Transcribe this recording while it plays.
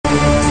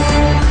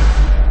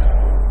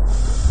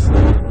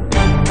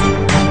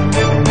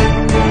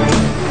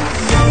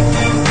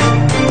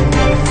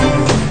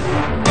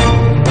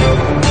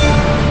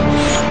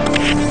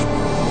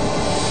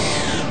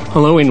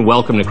Hello and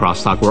welcome to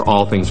Crosstalk, where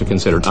all things are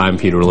considered. I'm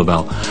Peter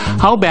LaBelle.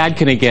 How bad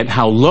can it get?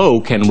 How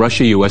low can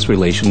Russia-U.S.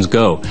 relations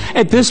go?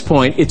 At this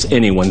point, it's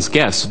anyone's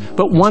guess.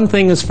 But one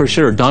thing is for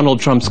sure, Donald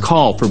Trump's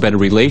call for better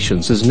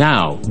relations is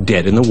now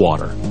dead in the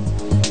water.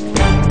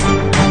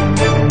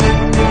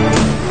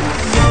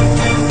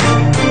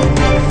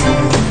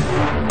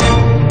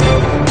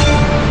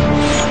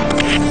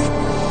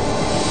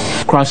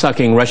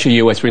 Cross-talking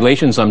Russia-U.S.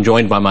 relations, I'm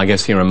joined by my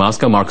guest here in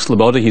Moscow, Mark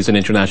Sloboda. He's an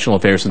international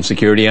affairs and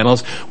security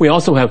analyst. We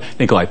also have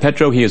Nikolai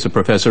Petrov. He is a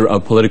professor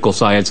of political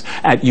science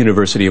at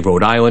University of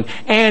Rhode Island.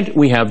 And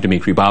we have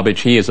Dmitry Babich.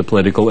 He is a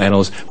political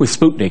analyst with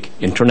Sputnik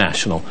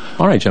International.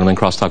 All right, gentlemen,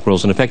 crosstalk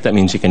rules in effect. That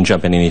means you can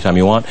jump in anytime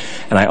you want.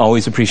 And I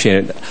always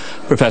appreciate it.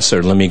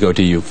 Professor, let me go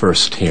to you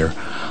first here.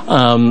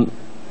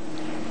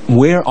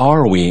 Where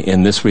are we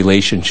in this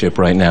relationship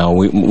right now?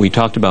 We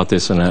talked about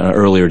this in an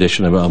earlier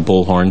edition of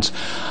Bullhorns.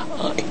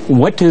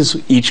 What does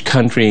each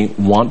country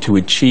want to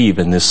achieve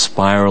in this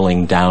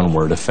spiraling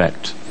downward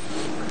effect?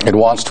 It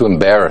wants to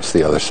embarrass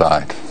the other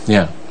side.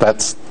 Yeah.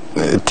 That's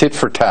tit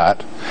for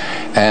tat.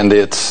 And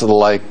it's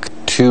like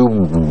two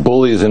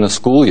bullies in a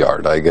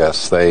schoolyard, I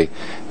guess. They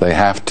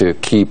have to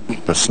keep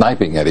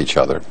sniping at each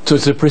other. So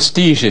it's a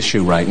prestige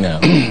issue right now.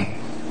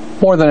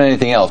 More than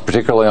anything else,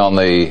 particularly on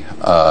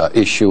the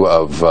issue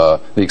of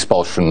the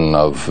expulsion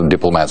of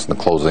diplomats and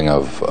the closing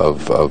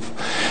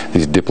of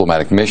these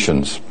diplomatic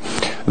missions.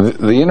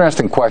 The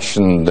interesting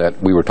question that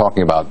we were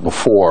talking about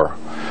before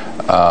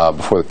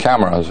the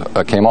cameras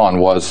came on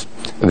was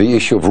the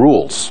issue of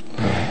rules.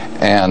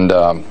 And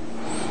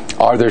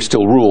are there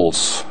still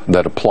rules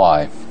that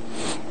apply?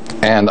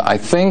 And I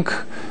think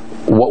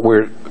what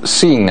we're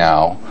seeing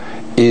now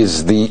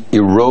is the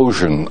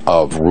erosion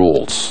of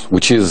rules,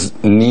 which is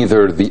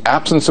neither the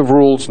absence of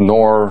rules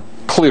nor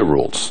clear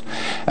rules.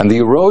 And the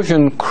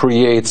erosion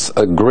creates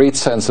a great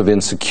sense of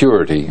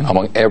insecurity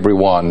among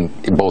everyone,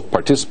 both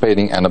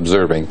participating and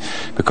observing,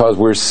 because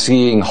we're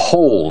seeing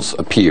holes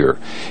appear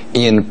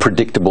in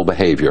predictable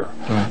behavior.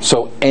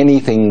 So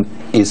anything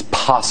is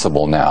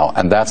possible now,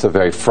 and that's a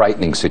very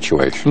frightening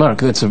situation. Mark,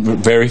 that's a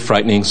very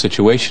frightening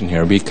situation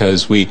here,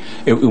 because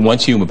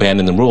once you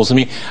abandon the rules, I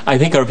mean, I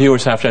think our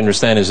viewers have to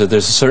understand is that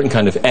there's a certain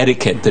kind of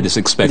etiquette that is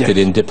expected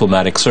in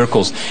diplomatic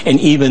circles, and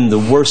even the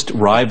worst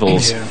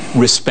rivals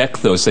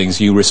respect those things.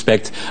 You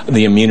respect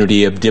the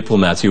immunity of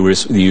diplomats, you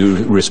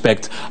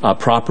respect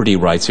property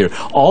rights here.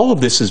 All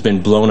of this has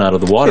been blown out of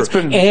the water,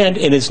 and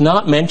it is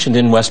not mentioned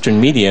in Western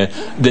media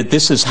that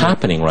this is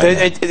happening right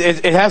now.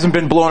 It hasn't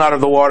been blown out of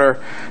the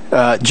water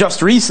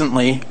just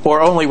recently,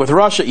 or only with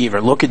Russia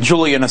even. Look at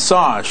Julian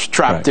Assange,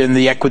 trapped in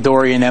the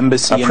Ecuadorian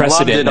embassy in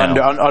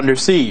London under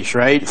siege,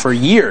 right, for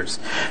years.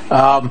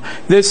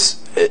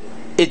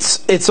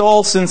 It's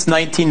all since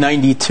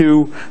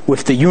 1992.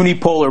 With the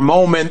unipolar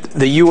moment,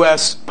 the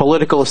U.S.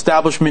 political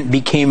establishment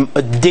became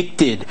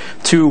addicted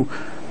to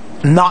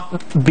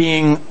not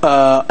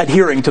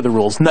adhering to the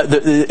rules.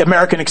 The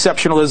American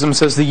exceptionalism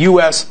says the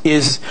U.S.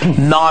 is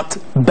not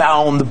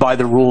bound by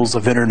the rules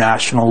of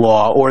international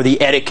law or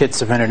the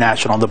etiquettes of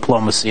international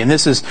diplomacy, and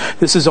this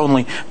is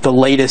only the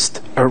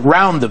latest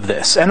round of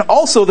this. And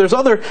also, there's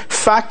other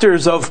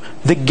factors of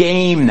the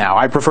game now.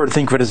 I prefer to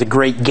think of it as a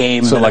great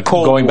game. So, than like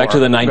going back to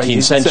the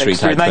 19th century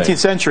type thing. 19th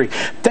century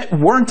that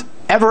weren't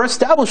ever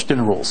established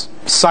in rules.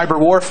 Cyber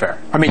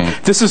warfare. I mean,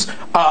 this is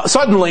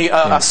suddenly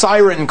a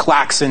siren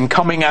klaxon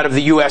coming out of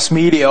the U.S.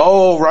 media.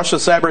 Oh,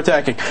 Russia's cyber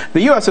attacking.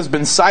 The U.S. has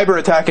been cyber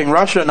attacking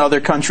Russia and other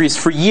countries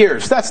for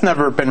years. That's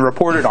never been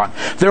reported on.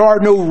 There are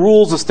no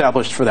rules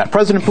established for that.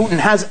 President Putin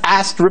has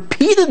asked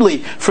repeatedly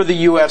for the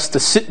U.S. to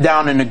sit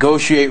down and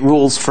negotiate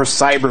rules for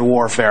cyber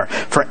warfare,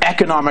 for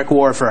economic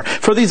warfare,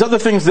 for these other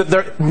things that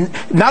they're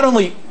not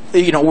only,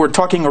 you know, we're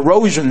talking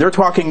erosion, they're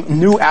talking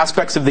new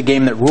aspects of the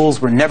game that rules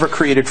were never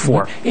created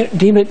for.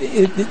 David,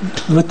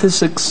 with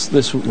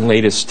this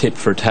latest tit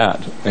for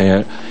tat,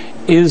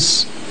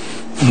 is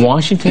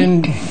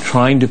Washington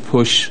trying to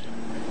push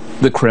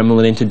the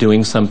Kremlin into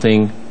doing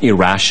something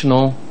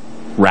irrational,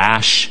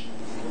 rash,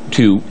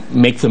 to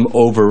make them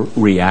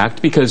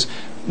overreact? Because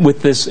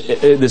with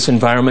this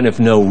environment of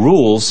no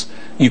rules,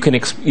 you could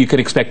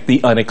expect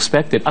the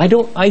unexpected.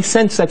 I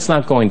sense that's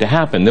not going to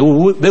happen. There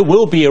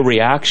will be a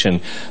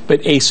reaction,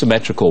 but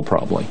asymmetrical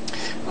probably.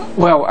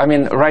 Well, I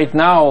mean, right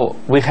now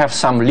we have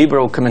some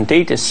liberal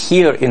commentators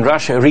here in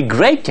Russia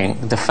regretting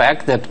the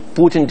fact that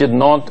Putin did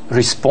not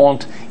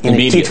respond in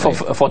a tit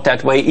for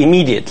tat way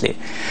immediately.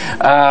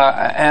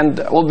 And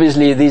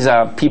obviously these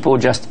are people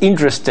just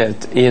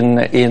interested in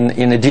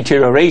a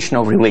deterioration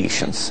of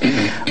relations.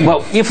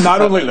 Well, if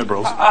not only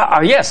liberals.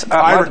 Yes.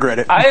 I regret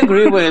it. I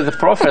agree with the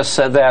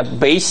professor that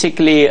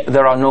basically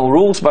there are no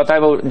rules, but I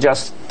will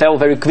just tell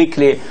very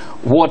quickly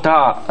what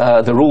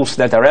are the rules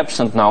that are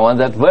absent now and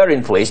that were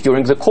in place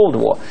during the Cold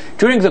War.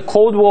 During the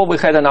Cold War, we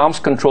had an arms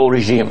control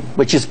regime,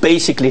 which is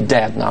basically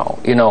dead now.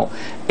 You know,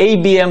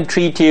 ABM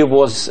treaty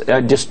was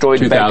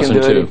destroyed back back in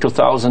the early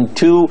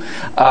 2002.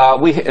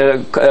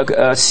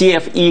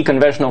 CFE,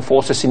 conventional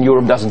forces in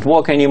Europe, doesn't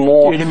work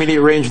anymore.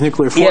 Intermediate range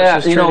nuclear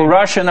forces. Yeah, you know,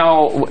 Russia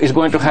now is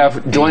going to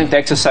have joint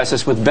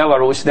exercises with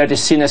Belarus that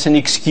is seen as an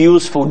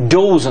excuse for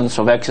dozens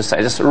of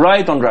exercises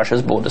right on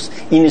Russia's borders,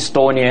 in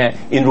Estonia,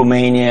 in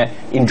Romania,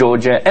 in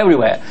Georgia,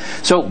 everywhere.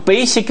 So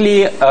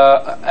basically,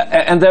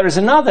 and there is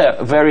another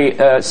very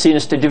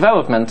sinister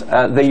development.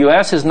 The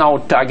US is now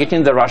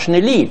targeting the Russian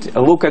elite.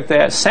 Look at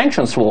the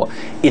sanctions war.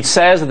 It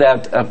says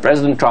that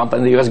President Trump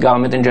and the US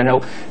government in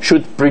general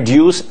should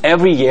produce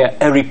every year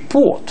a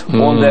report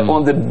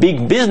on the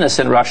big business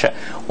in Russia,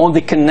 on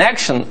the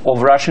connection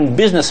of Russian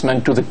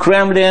businessmen to the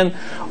Kremlin,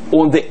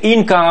 on the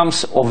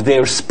incomes of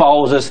their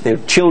spouses, their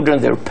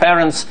children, their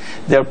parents,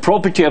 their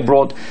property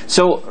abroad.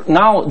 So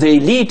now the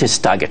elite is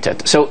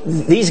targeted. So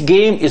this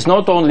game is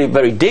not only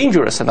very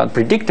dangerous and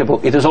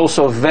unpredictable, it is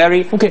also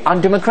very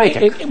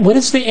undemocratic. What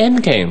is the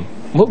end game?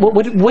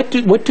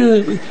 What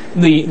do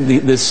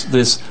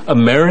this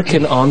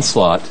American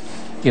onslaught,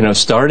 you know,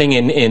 starting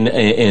in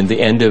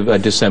the end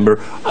of December?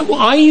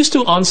 I used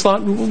to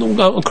onslaught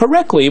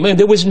correctly. I mean,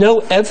 there was no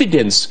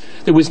evidence.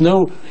 There was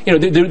no, you know,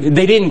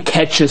 they didn't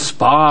catch a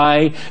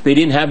spy. They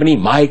didn't have any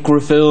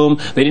microfilm.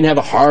 They didn't have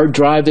a hard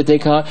drive that they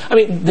caught. I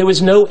mean, there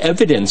was no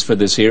evidence for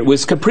this here. It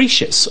was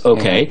capricious,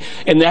 okay?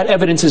 And that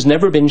evidence has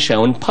never been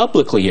shown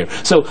publicly here.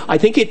 So I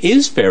think it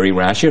is very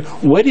rash here.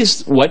 What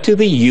does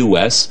the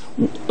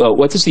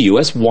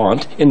U.S.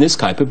 want in this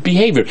type of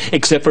behavior,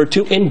 except for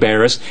to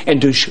embarrass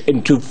and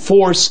to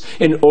force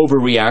an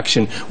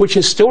overreaction, which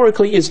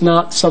historically is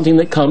not something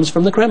that comes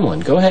from the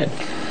Kremlin? Go ahead.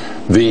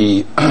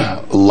 The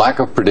lack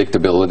of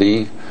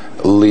predictability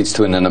leads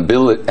to an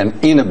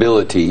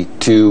inability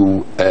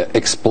to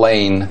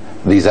explain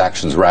these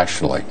actions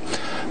rationally.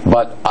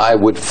 But I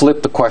would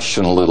flip the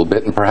question a little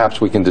bit, and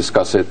perhaps we can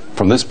discuss it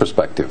from this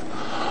perspective.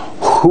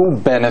 Who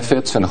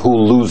benefits and who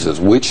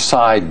loses? Which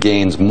side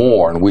gains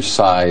more and which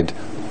side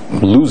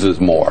loses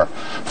more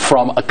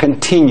from a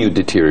continued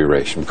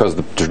deterioration? Because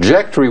the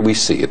trajectory we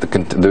see,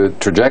 the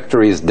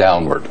trajectory is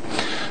downward.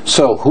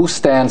 So who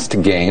stands to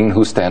gain,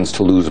 who stands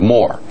to lose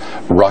more,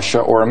 Russia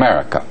or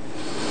America?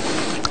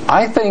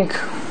 I think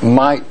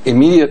my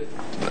immediate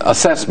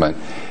assessment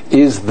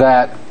is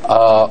that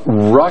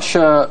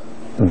Russia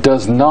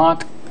does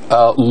not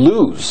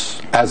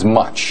lose as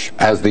much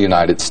as the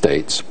United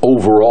States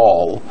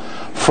overall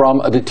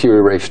from a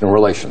deterioration in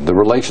relations. The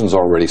relations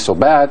are already so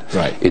bad.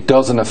 Right. It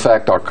doesn't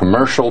affect our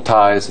commercial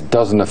ties. It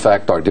doesn't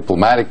affect our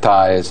diplomatic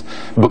ties.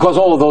 Because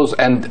all of those,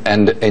 and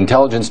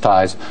intelligence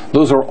ties,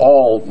 those are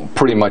all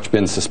pretty much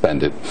been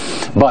suspended.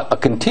 But a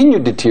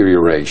continued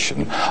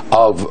deterioration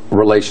of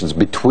relations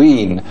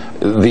between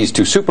these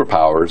two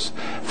superpowers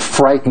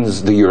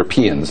frightens the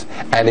Europeans,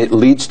 and it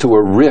leads to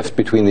a rift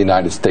between the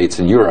United States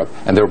and Europe.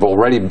 And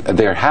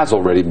there has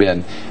already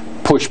been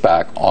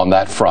pushback on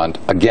that front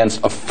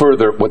against a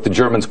further, what the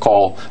Germans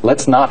call,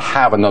 let's not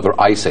have another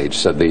ice age,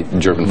 said the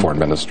German foreign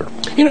minister.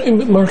 You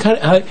know, Mark,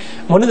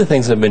 one of the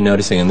things I've been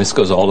noticing, and this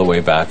goes all the way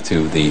back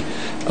to the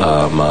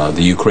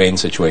Ukraine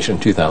situation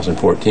in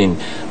 2014,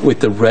 with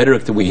the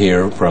rhetoric that we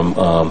hear from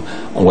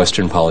a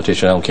Western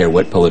politician, I don't care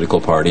what political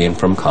party, and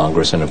from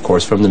Congress, and of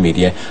course from the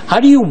media,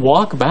 how do you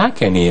walk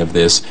back any of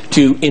this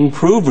to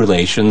improve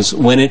relations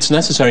when it's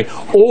necessary?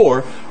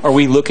 Or are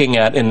we looking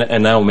at,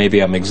 and now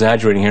maybe I'm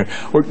exaggerating here,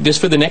 or just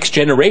for the next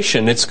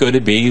generation, it's going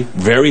to be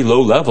very low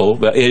level,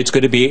 but it's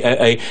going to be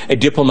a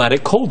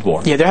diplomatic Cold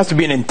War? Yeah, there has to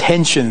be an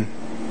intention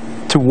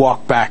to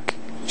walk back.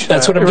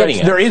 That's what I'm getting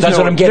at.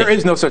 There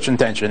is no such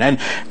intention.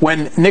 And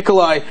when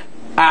Nikolai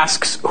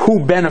asks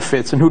who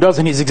benefits and who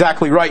doesn't, he's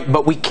exactly right.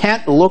 But we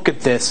can't look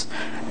at this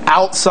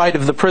outside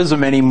of the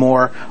prism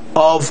anymore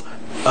of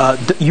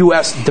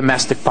U.S.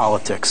 domestic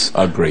politics.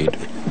 Agreed.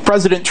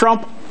 President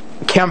Trump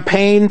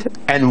campaigned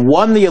and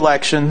won the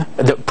election,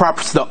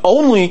 the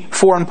only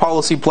foreign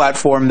policy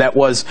platform that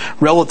was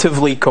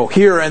relatively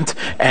coherent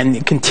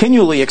and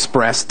continually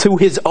expressed to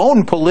his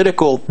own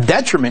political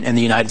detriment in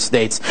the United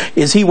States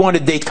is he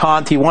wanted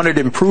détente, he wanted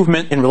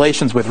improvement in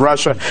relations with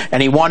Russia,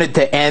 and he wanted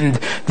to end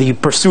the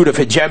pursuit of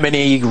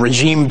hegemony,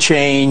 regime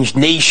change,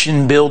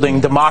 nation building,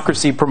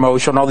 democracy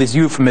promotion, all these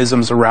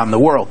euphemisms around the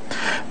world.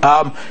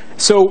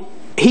 So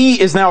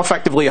he is now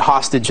effectively a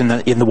hostage in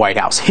the White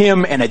House.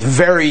 Him and a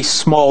very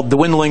small,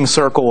 dwindling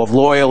circle of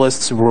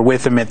loyalists who were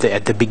with him at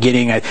the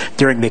beginning,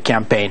 during the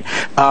campaign.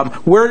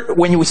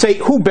 When you say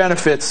who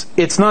benefits,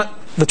 it's not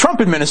the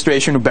Trump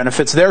administration who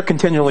benefits. They're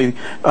continually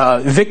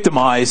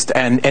victimized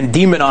and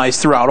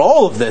demonized throughout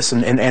all of this,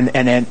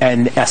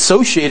 and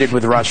associated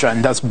with Russia,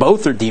 and thus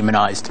both are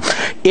demonized.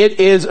 It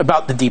is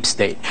about the deep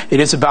state. It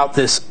is about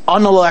this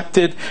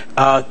unelected,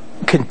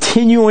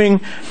 continuing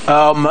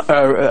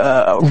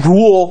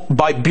rule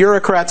by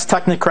bureaucrats,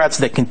 technocrats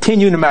that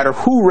continue no matter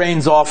who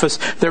reigns office.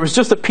 There was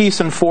just a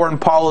piece in Foreign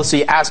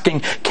Policy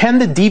asking, can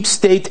the deep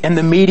state and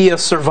the media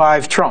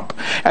survive Trump?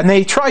 And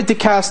they tried to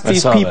cast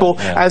these people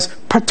as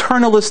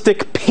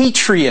paternalistic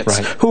patriots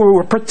who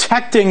were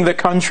protecting the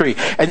country,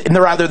 and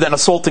rather than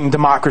assaulting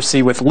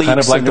democracy with leaks. Kind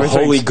of like the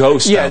Holy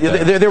Ghost. Yeah,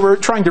 they were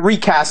trying to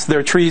recast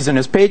their treason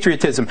as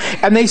patriotism.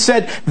 And they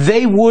said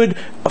they would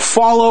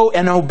follow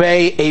and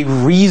obey a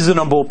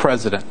reasonable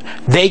president.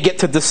 They get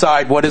to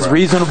decide what is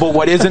reasonable,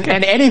 what isn't,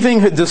 and anything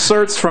that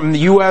disserts from the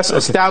U.S.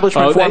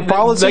 establishment foreign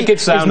policy that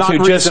gets down to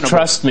just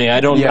trust me. I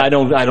don't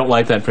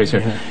like that phrase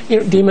here.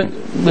 You know,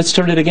 Dima, let's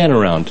turn it again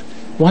around.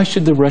 Why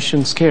should the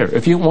Russians care?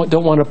 If you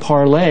don't want to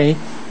parlay,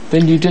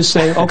 then you just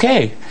say,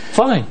 okay,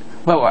 fine.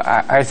 Well,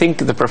 I think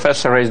the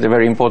professor raised a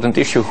very important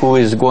issue. Who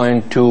is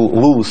going to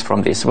lose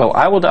from this? Well,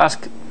 I would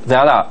ask the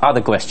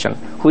other question.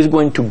 Who is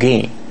going to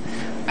gain?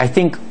 I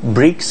think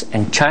BRICS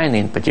and China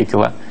in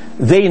particular,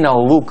 they now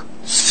look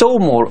so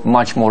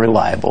much more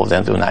reliable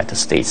than the United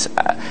States.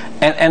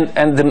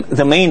 And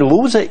the main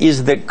loser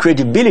is the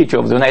credibility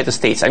of the United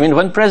States. I mean,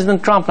 when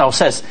President Trump now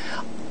says,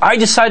 I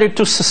decided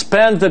to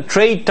suspend the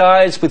trade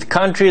ties with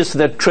countries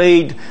that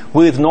trade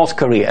with North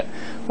Korea.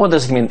 What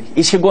does it mean?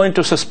 Is he going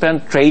to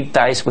suspend trade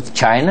ties with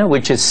China,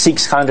 which is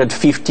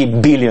 $650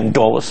 billion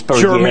per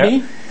year?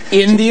 Germany,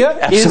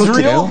 India,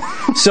 Israel?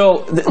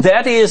 So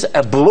that is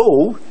a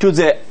blow to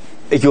the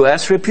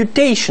U.S.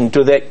 reputation,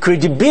 to the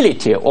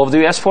credibility of the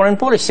U.S. foreign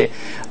policy.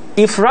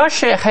 If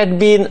Russia had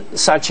been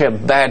such a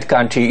bad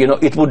country, you know,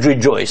 it would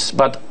rejoice.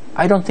 But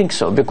I don't think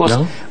so, because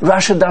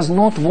Russia does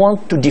not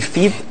want to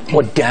defeat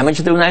or damage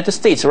the United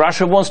States.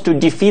 Russia wants to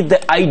defeat the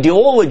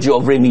ideology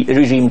of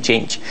regime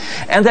change.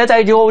 And that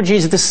ideology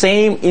is the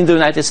same in the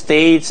United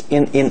States,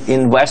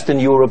 in Western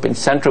Europe, in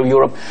Central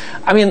Europe.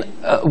 I mean,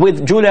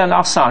 with Julian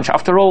Assange,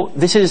 after all,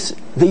 this is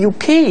the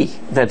UK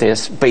that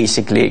is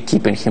basically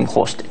keeping him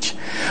hostage.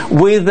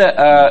 With,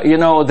 you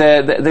know,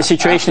 the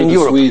situation in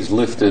Europe. The Swedes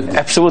lifted.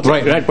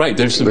 Absolutely. Right.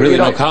 There's really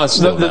no cause.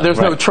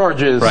 There's no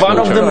charges. One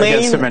of the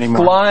main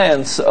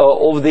clients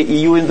of the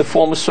EU in the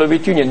former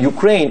Soviet Union,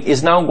 Ukraine,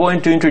 is now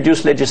going to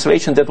introduce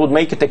legislation that would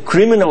make it a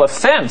criminal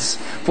offense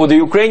for the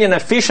Ukrainian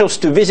officials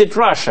to visit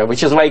Russia,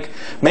 which is like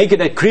make it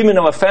a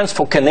criminal offense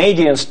for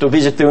Canadians to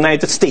visit the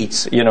United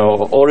States, you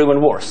know, or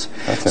even worse.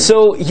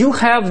 So you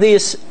have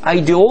this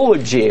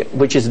ideology,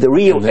 which is the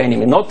real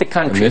enemy, not the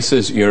country. And this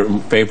is your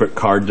favorite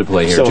card to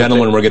play here. So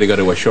gentlemen, we're going to go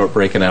to a short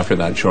break, and after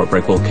that short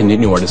break, we'll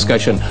continue our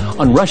discussion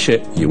on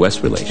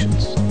Russia-U.S.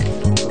 relations.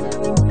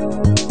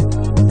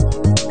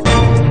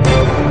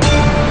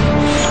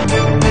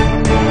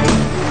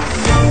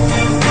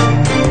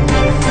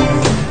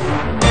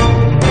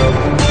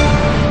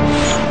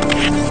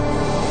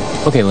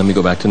 Okay, let me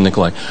go back to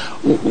Nikolai.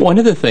 One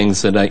of the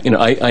things that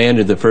I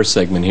ended the first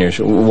segment here,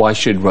 why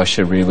should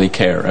Russia really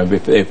care?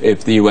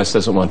 If the U.S.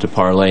 doesn't want to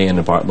parlay in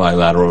a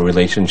bilateral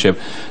relationship,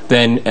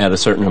 then at a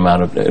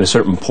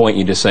certain point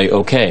you just say,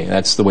 okay,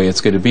 that's the way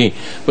it's going to be.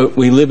 But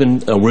we live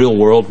in a real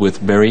world with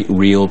very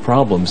real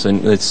problems,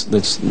 and let's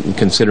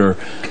consider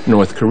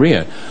North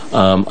Korea.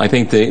 I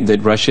think that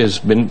Russia has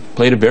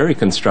played a very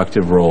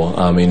constructive role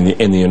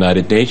in the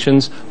United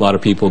Nations. A lot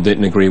of people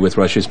didn't agree with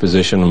Russia's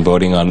position on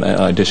voting on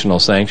additional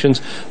sanctions.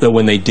 Though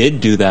when they did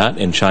do that,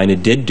 and China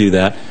did do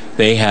that,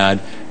 they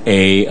had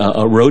a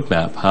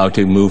roadmap how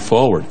to move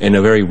forward, and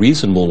a very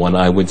reasonable one,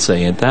 I would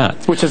say, at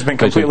that. Which has been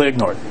completely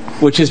ignored.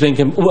 Which has been,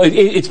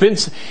 it's been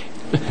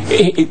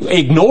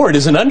ignored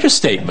is an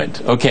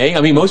understatement, okay?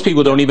 I mean, most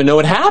people don't even know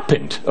it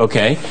happened,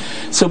 okay?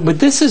 So, but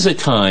this is a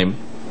time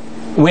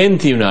when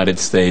the United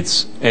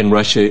States and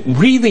Russia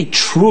really,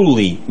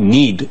 truly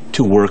need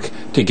to work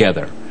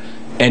together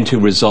and to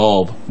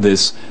resolve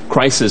this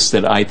crisis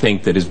that I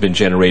think that has been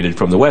generated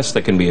from the West.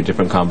 That can be a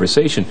different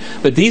conversation.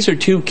 But these are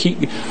two key,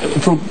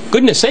 for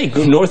goodness sake,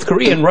 North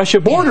Korea and Russia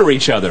border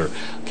each other.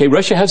 Okay,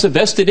 Russia has a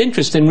vested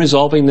interest in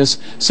resolving this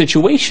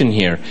situation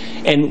here.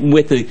 And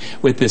with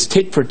this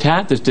tit for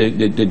tat, this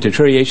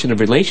deterioration of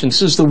relations,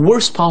 this is the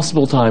worst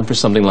possible time for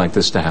something like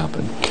this to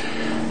happen.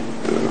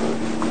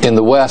 In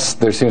the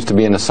West, there seems to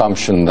be an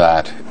assumption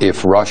that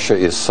if Russia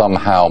is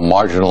somehow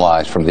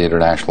marginalized from the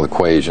international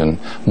equation,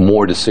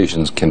 more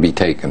decisions can be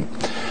taken.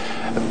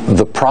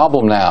 The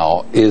problem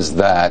now is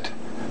that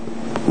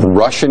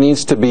Russia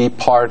needs to be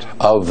part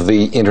of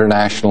the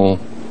international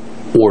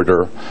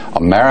order,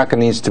 America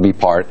needs to be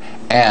part,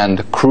 and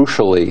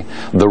crucially,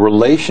 the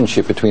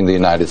relationship between the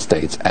United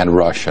States and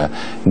Russia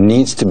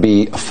needs to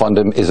be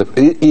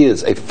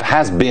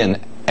has been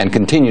and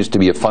continues to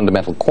be a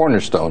fundamental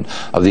cornerstone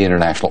of the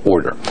international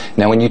order.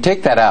 Now, when you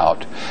take that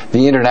out,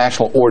 the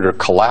international order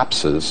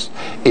collapses.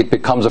 It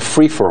becomes a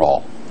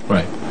free-for-all.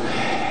 Right.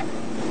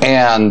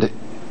 And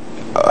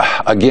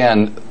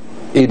again,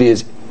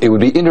 it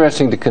would be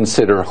interesting to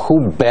consider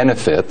who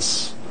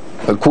benefits,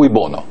 cui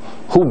bono,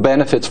 who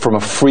benefits from a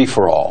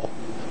free-for-all,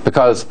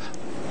 because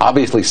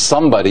obviously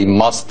somebody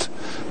must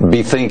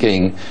be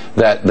thinking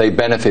that they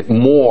benefit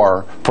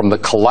more from the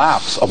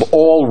collapse of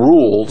all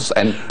rules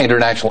and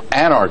international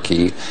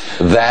anarchy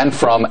than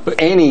from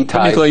any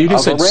type Nicola, you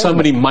just of said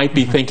somebody might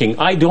be thinking.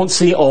 I don't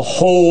see a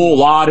whole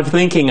lot of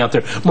thinking out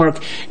there.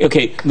 Mark,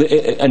 okay,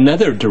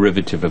 another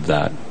derivative of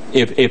that,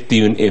 if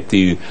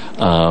the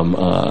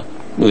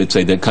let's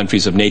say the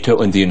countries of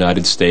NATO and the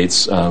United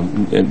States,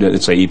 and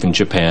let's say even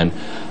Japan,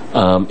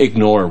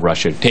 ignore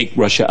Russia, take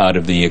Russia out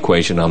of the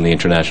equation on the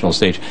international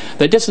stage.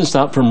 That doesn't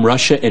stop from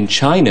Russia and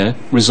China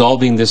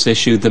resolving this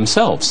issue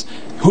themselves.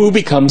 Who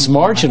becomes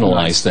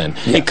marginalized then?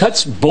 Yes. It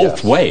cuts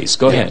both ways.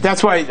 Go ahead.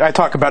 That's why I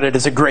talk about it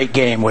as a great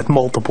game with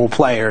multiple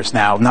players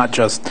now, not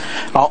just,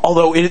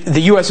 although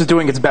the U.S. is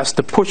doing its best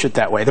to push it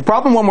that way. The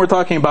problem when we're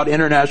talking about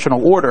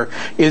international order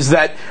is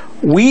that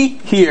we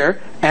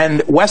here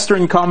and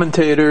Western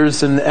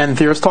commentators and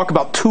theorists talk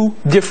about two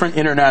different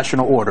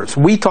international orders.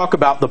 We talk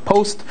about the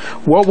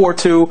post-World War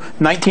II,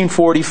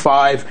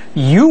 1945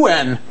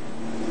 UN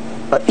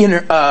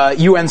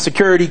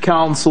Security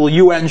Council,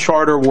 UN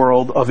Charter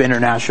world of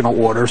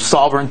international order,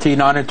 sovereignty,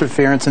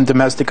 non-interference in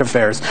domestic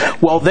affairs.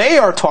 Well, they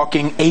are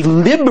talking a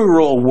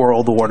liberal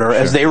world order,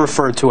 as they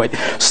refer to it.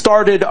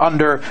 Started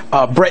under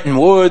Bretton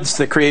Woods,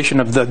 the creation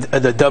of the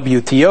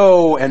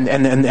WTO and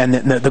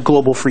the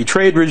global free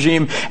trade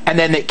regime, and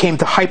then it came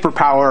to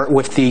hyperpower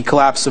with the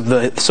collapse of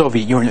the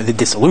Soviet Union, the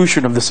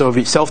dissolution of the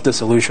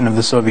self-dissolution of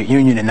the Soviet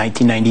Union in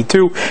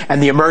 1992,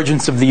 and the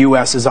emergence of the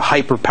U.S. as a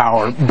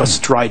hyperpower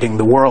bestriding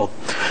the world.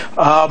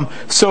 What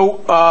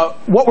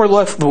we're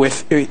left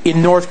with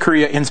in North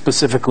Korea in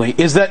specifically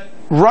is that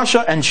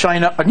Russia and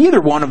China, neither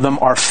one of them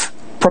are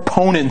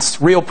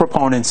real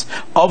proponents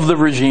of the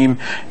regime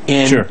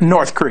in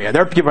North Korea.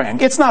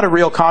 It's not a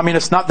real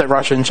communist, not that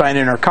Russia and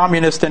China are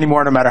communist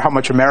anymore, no matter how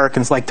much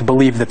Americans like to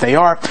believe that they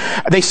are.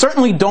 They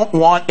certainly don't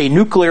want a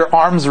nuclear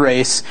arms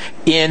race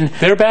in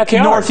their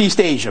backyard. Northeast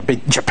Asia.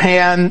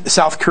 Japan,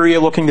 South Korea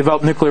looking to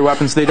develop nuclear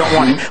weapons, they don't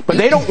want it. But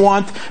they don't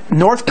want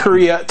North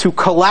Korea to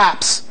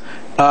collapse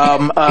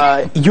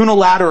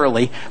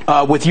unilaterally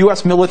with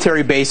U.S.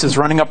 military bases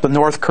running up the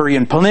North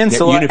Korean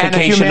peninsula and a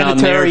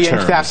humanitarian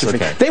catastrophe.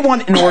 They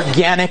want an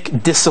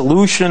organic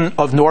dissolution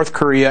of North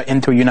Korea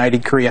into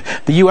United Korea.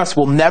 The U.S.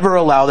 will never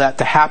allow that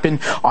to happen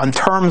on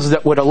terms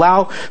that would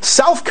allow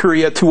South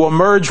Korea to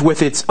emerge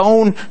with its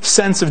own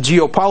sense of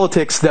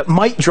geopolitics that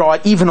might draw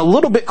it even a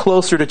little bit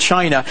closer to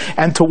China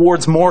and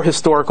towards more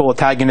historical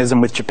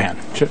antagonism with Japan.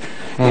 Sure.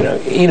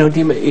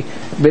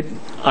 But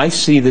I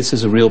see this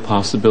as a real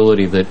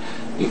possibility that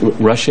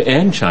Russia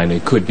and China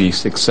could be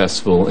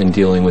successful in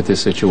dealing with this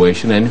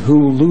situation, and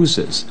who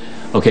loses?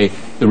 Okay,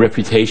 the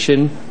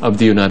reputation of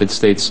the United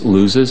States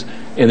loses,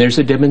 and there's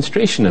a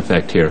demonstration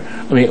effect here.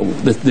 I mean,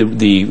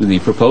 the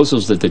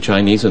proposals that the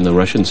Chinese and the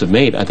Russians have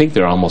made, I think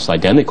they're almost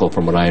identical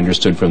from what I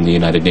understood from the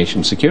United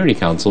Nations Security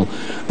Council.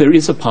 There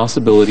is a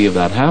possibility of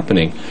that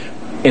happening.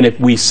 And if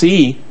we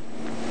see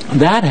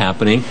that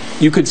happening,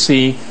 you could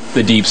see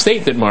the deep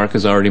state that Mark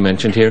has already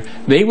mentioned here.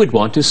 They would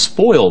want to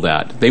spoil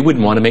that. They would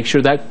want to make sure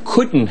that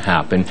couldn't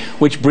happen,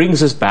 which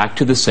brings us back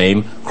to the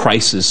same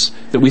crisis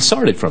that we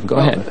started from. Go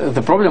ahead.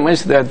 The problem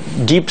is that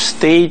deep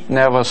state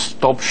never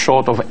stops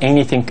short of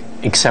anything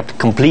except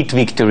complete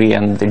victory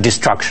and the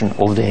destruction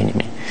of the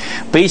enemy.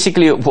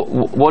 Basically,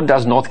 what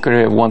does North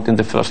Korea want in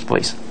the first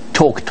place?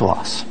 Talk to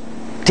us.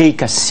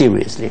 Take us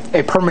seriously.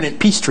 A permanent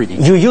peace treaty.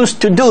 You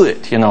used to do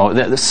it, you know.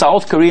 The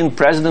South Korean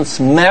presidents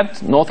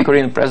met North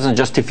Korean presidents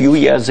just a few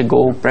years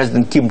ago.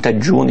 President Kim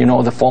Tae-jun, you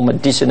know, the former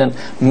dissident,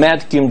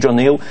 met Kim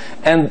Jong-il,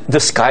 and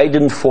the sky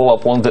didn't fall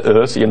upon the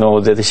earth, you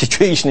know, the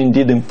situation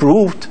indeed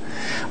improved.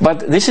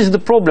 But this is the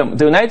problem.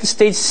 The United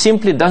States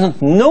simply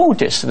doesn't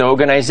notice the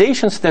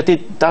organizations that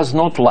it does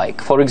not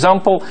like. For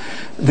example,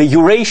 the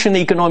Eurasian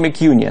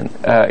Economic Union,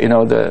 you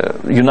know,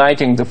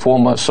 uniting the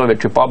former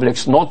Soviet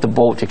republics, not the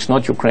Baltics,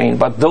 not Ukraine,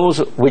 but those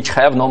which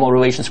have normal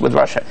relations with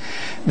Russia.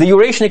 The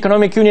Eurasian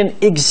Economic Union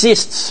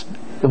exists.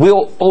 We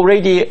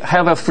already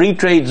have a free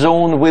trade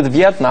zone with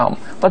Vietnam,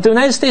 but the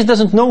United States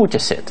doesn't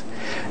notice it.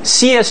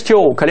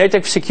 CSTO,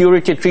 Collective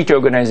Security Treaty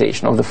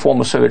Organization of the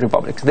former Soviet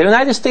republics. The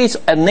United States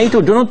and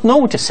NATO do not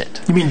notice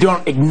it. You mean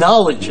don't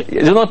acknowledge it? They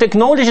do not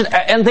acknowledge it,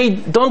 and they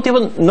don't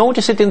even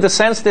notice it in the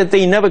sense that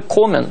they never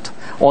comment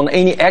on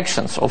any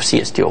actions of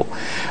CSTO.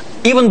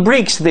 Even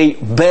BRICS, they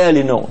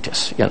barely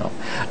notice, you know.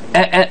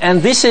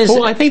 And this is...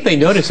 Well, I think they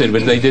notice it,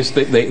 but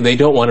they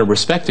don't want to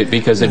respect it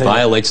because it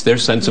violates their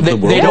sense of the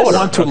world. They don't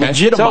want to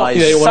legitimize.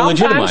 They want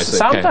to legitimize it.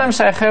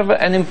 Sometimes I have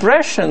an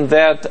impression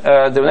that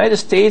the United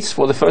States,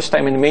 for the first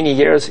time in many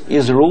years,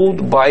 is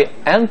ruled by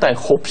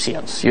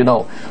anti-Hobbesians. You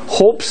know,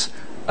 Hobbes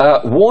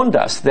warned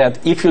us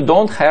that if you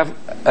don't have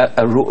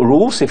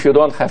rules, if you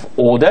don't have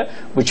order,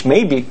 which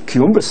may be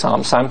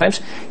cumbersome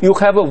sometimes, you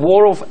have a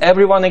war of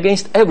everyone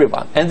against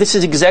everyone. And this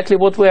is exactly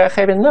what we are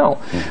having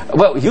now.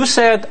 Well, you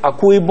said, a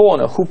cui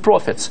bono, who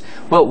profits?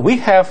 Well, we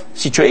have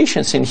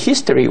situations in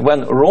history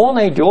when wrong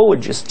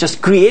ideologies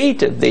just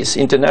created this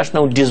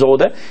international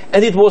disorder,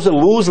 and it was a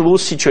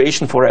lose-lose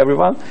situation for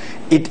everyone.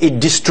 It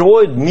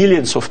destroyed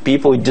millions of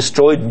people, it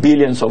destroyed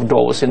billions of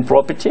dollars in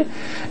property,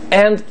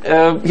 and,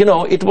 you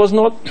know, it was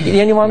not to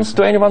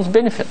anyone's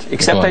benefit,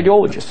 except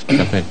ideologies.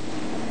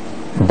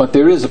 But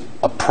there is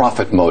a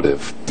profit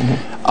motive.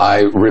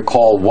 I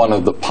recall one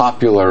of the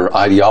popular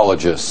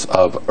ideologists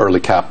of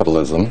early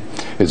capitalism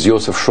is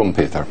Joseph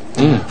Schumpeter,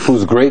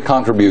 whose great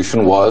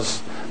contribution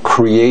was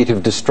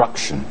creative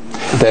destruction.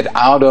 That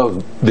out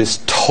of this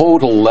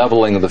total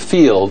leveling of the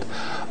field,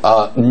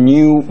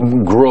 new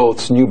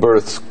growths, new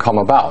births come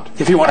about.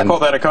 If you want to call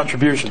that a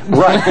contribution.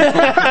 Right.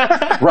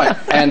 Right.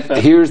 And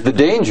here's the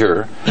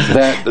danger,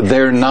 that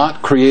they're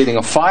not creating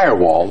a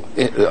firewall.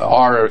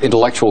 Our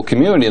intellectual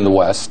community in the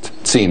West,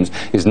 it seems,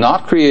 is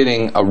not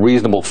creating a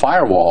reasonable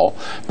firewall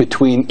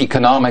between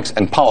economics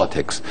and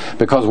politics.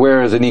 Because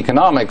whereas in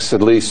economics,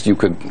 at least you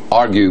could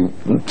argue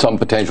some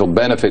potential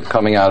benefit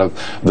coming out of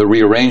the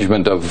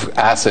rearrangement of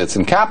assets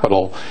and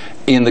capital,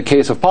 in the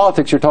case of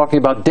politics, you're talking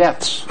about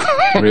deaths.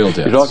 Real deaths.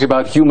 You're talking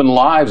about human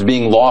lives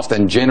being lost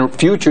and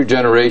future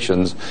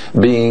generations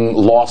being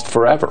lost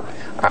forever.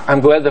 I'm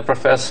glad the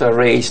professor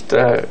raised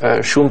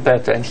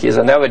Schumpeter and his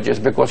analogies,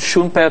 because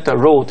Schumpeter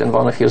wrote in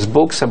one of his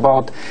books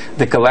about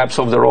the collapse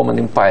of the Roman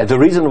Empire. The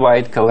reason why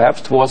it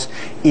collapsed was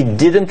it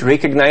didn't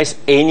recognize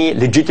any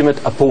legitimate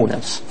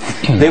opponents.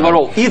 They were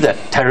all either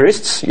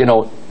terrorists, you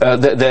know,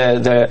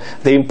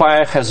 the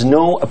empire has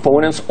no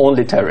opponents,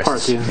 only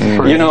terrorists.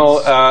 You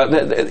know,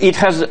 it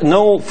has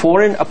no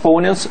foreign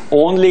opponents,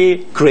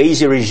 only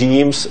crazy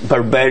regimes,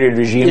 barbarian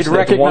regimes. It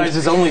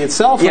recognizes only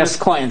itself and its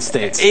client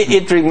states.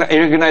 It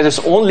recognizes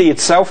only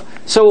itself.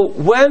 So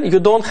when you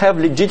don't have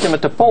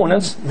legitimate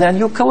opponents, then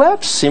you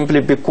collapse,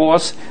 simply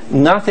because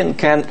nothing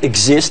can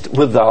exist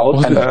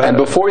without... And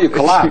before you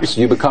collapse,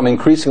 you become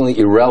increasingly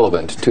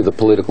irrelevant to the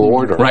political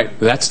order. Right.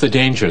 That's the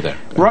danger there.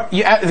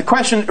 The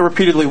question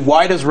repeatedly,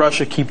 why does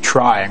Russia keep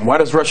trying? Why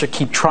does Russia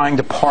keep trying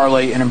to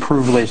parlay and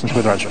improve relations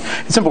with Russia?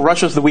 It's simple.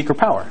 Russia is the weaker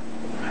power.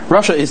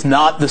 Russia is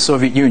not the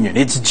Soviet Union.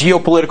 Its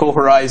geopolitical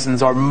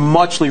horizons are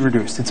muchly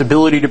reduced. Its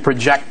ability to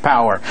project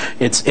power,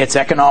 its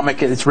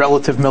economic, its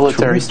relative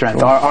military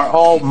strength are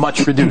all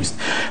much reduced.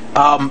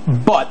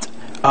 But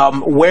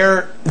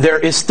where there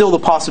is still the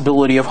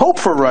possibility of hope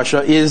for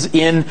Russia is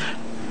in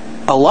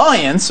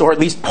alliance, or at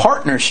least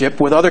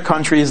partnership, with other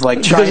countries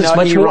like China, because it's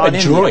much Iran,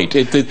 more adroit.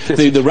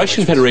 The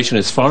Russian Federation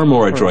is far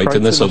more adroit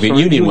than the Soviet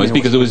Union was,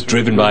 because it was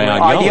driven by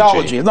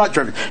ideology. It's not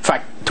driven. In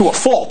fact, to a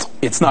fault,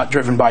 it's not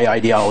driven by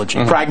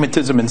ideology.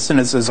 Pragmatism and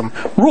cynicism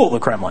rule the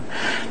Kremlin.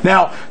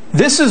 Now,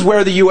 this is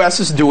where the U.S.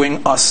 is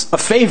doing us a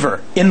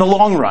favor in the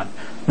long run.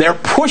 They're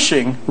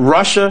pushing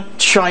Russia,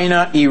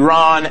 China,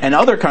 Iran, and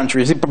other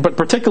countries, but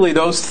particularly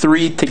those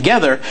three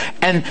together,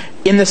 and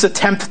in this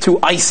attempt to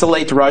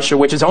isolate Russia,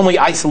 which is only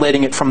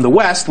isolating it from the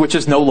West, which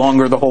is no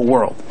longer the whole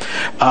world.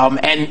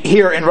 And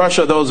here in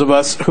Russia, those of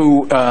us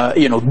who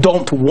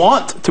don't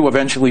want to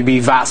eventually be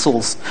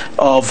vassals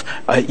of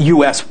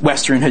U.S.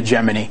 Western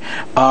hegemony,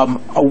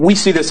 we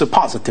see this as a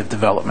positive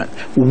development.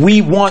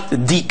 We want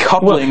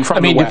decoupling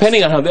from the West.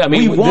 Depending on how,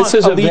 this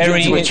is a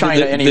very with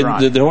China and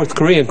Iran. The North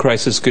Korean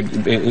crisis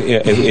could.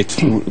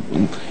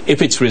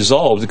 If it's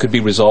resolved, it could be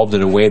resolved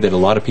in a way that a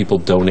lot of people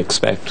don't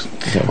expect.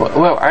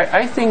 Well,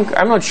 I think,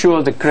 I'm not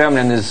sure the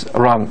Kremlin is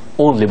run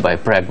only by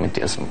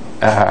pragmatism.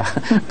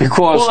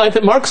 Because... Well, I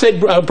think Marx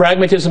said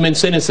pragmatism and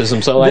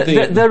cynicism, so I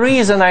think... The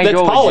reason ideology...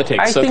 That's politics,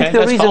 I think okay? the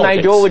That's reason politics.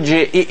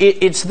 ideology,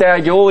 it's the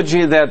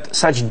ideology that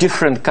such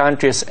different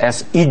countries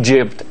as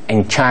Egypt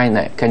and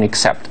China can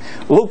accept.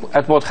 Look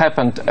at what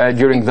happened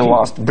during the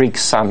last BRICS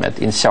summit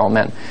in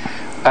Xiamen.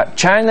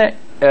 China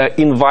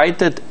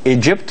invited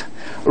Egypt,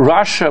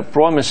 Russia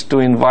promised to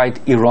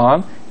invite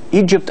Iran.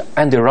 Egypt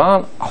and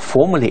Iran are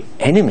formally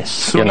enemies.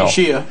 Sunni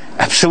Shia.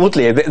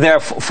 Absolutely. They are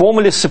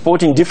formally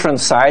supporting different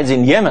sides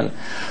in Yemen.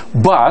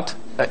 But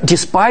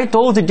despite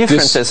all the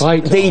differences,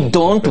 they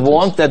don't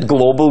want that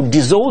global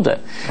disorder.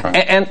 Right.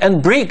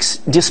 And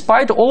BRICS,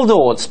 despite all the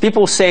odds,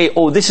 people say,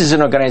 oh, this is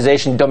an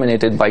organization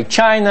dominated by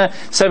China,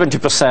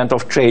 70%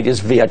 of trade is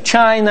via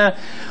China.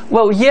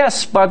 Well,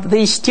 yes, but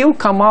they still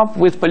come up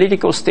with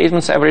political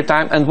statements every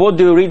time. And what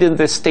do you read in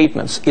the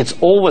statements? It's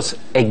always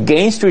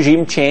against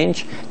regime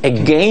change,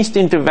 against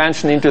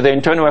intervention into the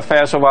internal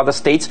affairs of other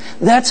states.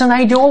 That's an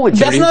ideology.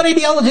 That's not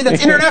ideology,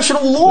 that's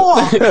international law.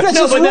 That's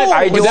just law.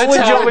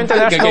 Ideology of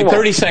international law.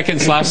 30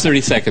 seconds, last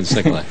 30 seconds,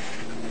 Nikolai.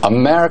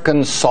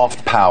 American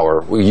soft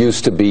power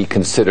used to be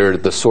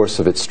considered the source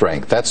of its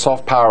strength. That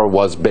soft power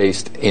was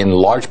based in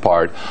large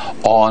part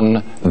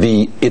on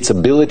its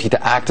ability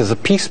to act as a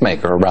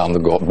peacemaker around the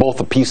globe, both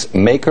a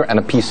peacemaker and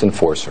a peace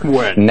enforcer.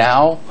 When?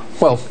 Now,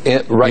 well,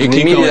 right in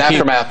the immediate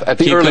aftermath, at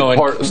the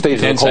early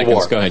stages of the Cold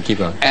War. Go ahead, keep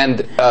going.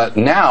 And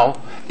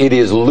now it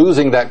is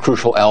losing that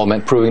crucial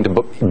element, proving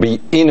to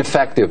be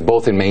ineffective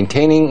both in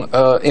maintaining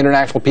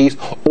international peace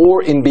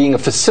or in being a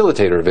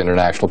facilitator of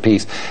international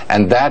peace,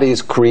 and that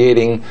is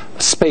creating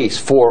space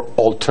for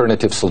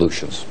alternative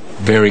solutions.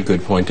 Very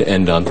good point to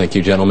end on. Thank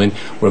you, gentlemen.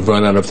 We've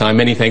run out of time.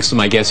 Many thanks to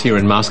my guests here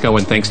in Moscow,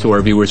 and thanks to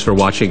our viewers for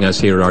watching us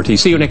here at RT.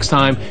 See you next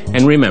time,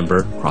 and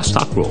remember,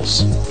 crosstalk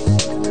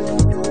rules.